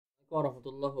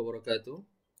Warahmatullahi wabarakatuh.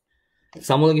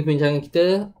 Sambung lagi perbincangan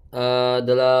kita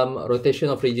dalam rotation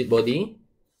of rigid body.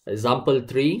 Example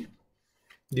 3.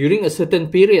 During a certain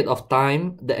period of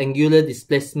time, the angular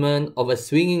displacement of a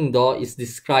swinging door is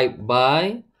described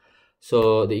by...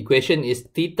 So, the equation is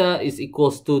theta is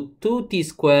equals to 2t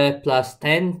square plus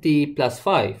 10t plus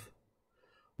 5.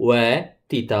 Where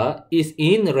theta is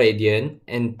in radian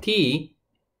and t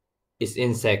is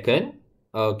in second.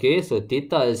 Okay, so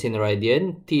theta is in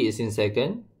radian, t is in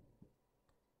second.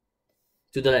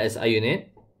 Itu adalah SI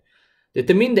unit.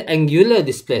 Determine the angular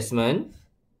displacement,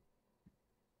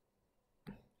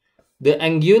 the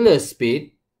angular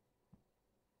speed,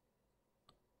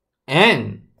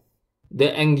 and the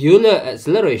angular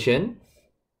acceleration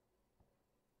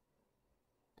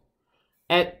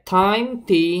at time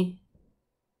t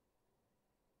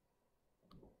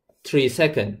 3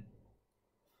 seconds.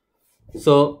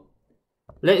 So,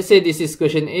 let's say this is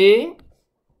question A,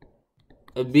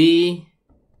 B,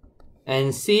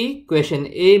 and C. Question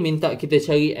A minta kita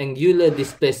cari angular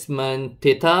displacement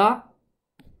theta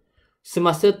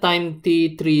semasa time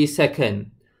t 3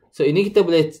 second. So, ini kita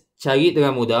boleh cari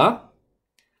dengan mudah.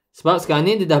 Sebab sekarang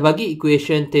ni dia dah bagi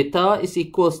equation theta is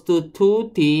equals to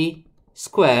 2t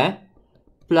square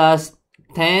plus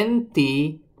 10t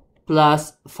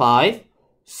plus 5.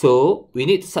 So, we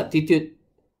need to substitute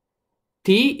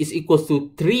t is equals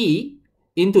to 3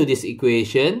 into this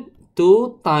equation.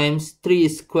 2 times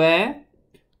 3 square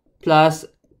plus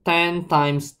 10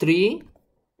 times 3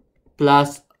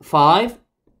 plus 5,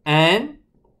 and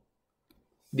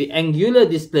the angular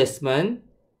displacement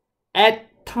at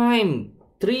time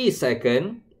 3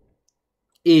 seconds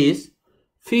is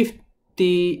 53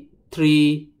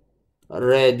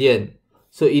 radian.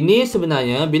 So, ini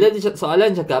sebenarnya bila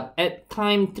soalan cakap at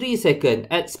time 3 seconds,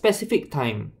 at specific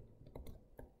time.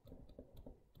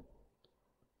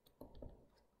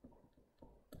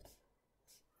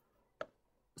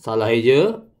 Salah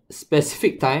je,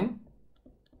 specific time.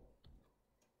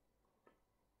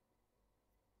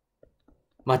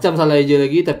 Macam salah je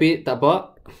lagi, tapi tak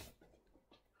apa.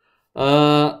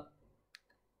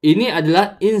 Ini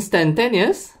adalah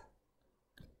instantaneous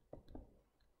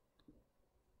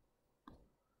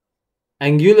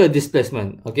angular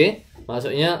displacement. Okay,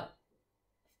 maksudnya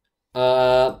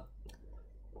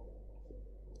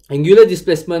angular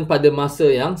displacement pada masa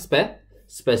yang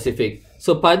spesifik.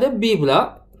 So, pada B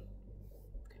pula,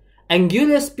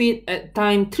 angular speed at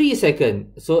time 3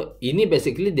 second. So, ini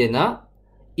basically dia nak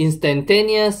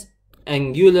instantaneous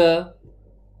angular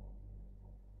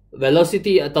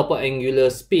velocity ataupun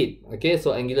angular speed. Okay,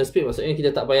 so angular speed maksudnya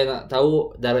kita tak payah nak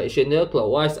tahu direction dia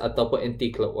clockwise ataupun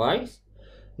anti-clockwise.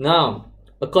 Now,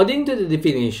 according to the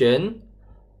definition,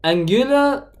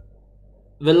 angular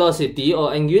velocity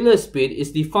or angular speed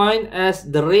is defined as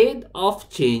the rate of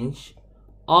change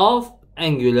of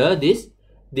angular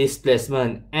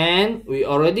displacement, and we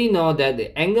already know that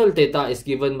the angle theta is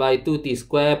given by 2t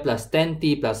square plus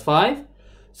 10t plus 5.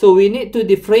 So, we need to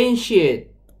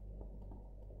differentiate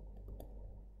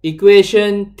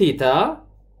equation theta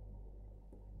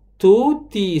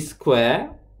 2t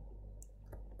square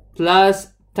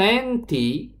plus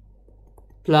 10t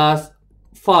plus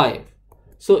 5.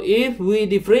 So, if we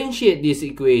differentiate this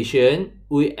equation,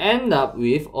 we end up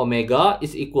with omega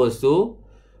is equals to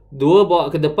 2 bawa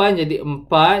ke depan jadi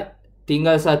 4,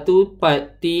 tinggal 1,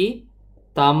 4t,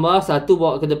 tambah 1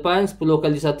 bawa ke depan, 10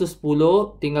 kali 1,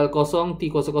 10, tinggal 0, t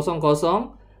kosong kosong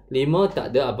kosong, 5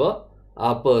 tak ada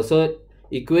apa. So,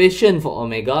 equation for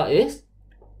omega is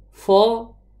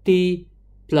 4t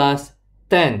plus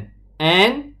 10.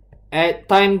 And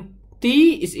at time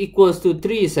t is equals to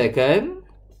 3 seconds,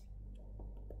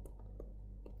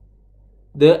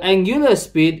 the angular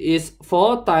speed is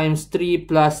 4 times 3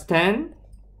 plus 10.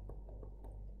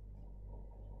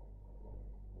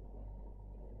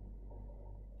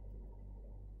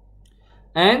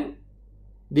 And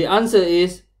the answer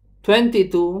is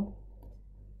 22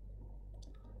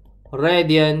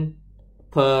 radian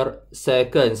per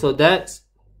second. So that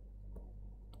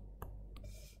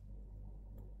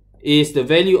is the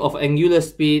value of angular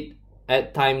speed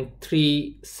at time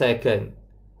 3 seconds.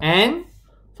 And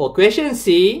for question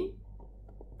C,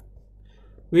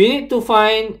 we need to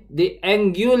find the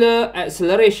angular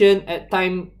acceleration at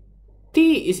time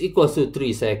t is equals to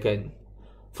 3 seconds.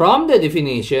 From the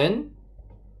definition,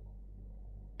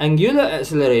 angular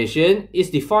acceleration is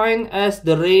defined as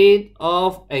the rate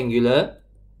of angular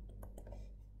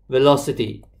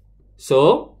velocity.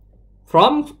 So,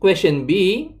 from question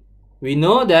B, we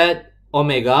know that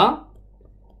omega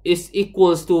is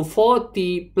equals to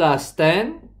 4t plus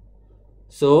 10.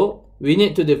 So, we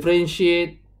need to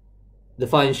differentiate the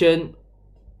function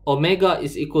omega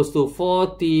is equals to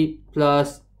 4t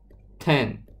plus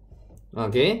 10.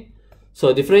 Okay.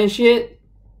 So differentiate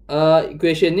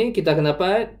equation ni kita akan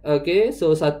dapat. Okay.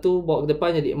 So 1 bawa ke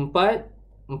depan jadi 4.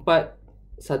 1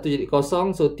 jadi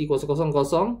kosong. So t kosong kosong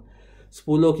kosong.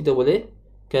 10 kita boleh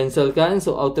cancelkan.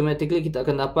 So automatically kita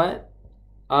akan dapat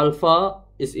alpha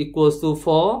is equals to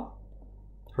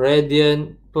 4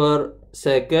 radian per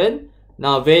second.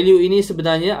 Now value ini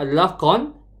sebenarnya adalah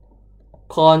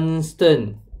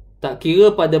constant. Tak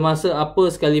kira pada masa apa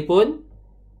sekalipun,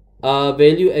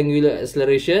 value angular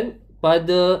acceleration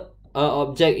pada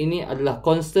objek ini adalah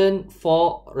constant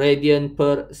 4 radian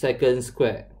per second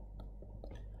square.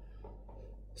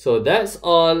 So that's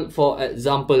all for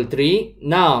example 3.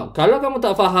 Now, kalau kamu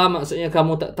tak faham, maksudnya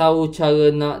kamu tak tahu cara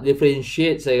nak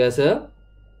differentiate, saya rasa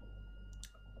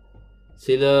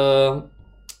sila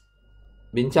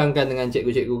bincangkan dengan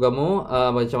cikgu-cikgu kamu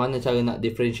macam mana cara nak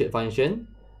differentiate function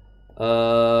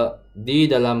di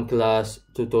dalam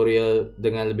kelas tutorial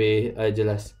dengan lebih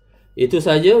jelas. Itu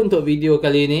saja untuk video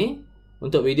kali ini.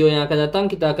 Untuk video yang akan datang,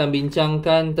 kita akan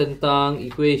bincangkan tentang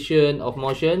equation of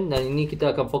motion, dan ini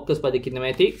kita akan fokus pada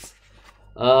kinematics.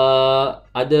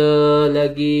 Ada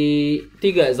lagi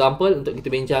 3 example untuk kita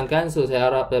bincangkan. So saya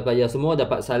harap pelajar semua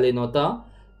dapat salin nota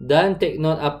dan take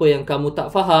note apa yang kamu tak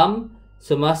faham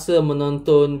semasa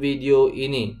menonton video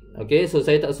ini. Okay, so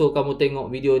saya tak suruh kamu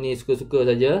tengok video ni suka-suka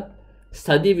saja.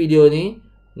 Study video ni.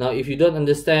 Now if you don't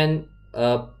understand,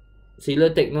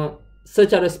 sila take note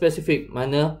secara spesifik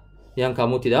mana yang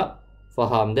kamu tidak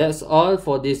faham. That's all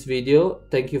for this video.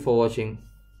 Thank you for watching.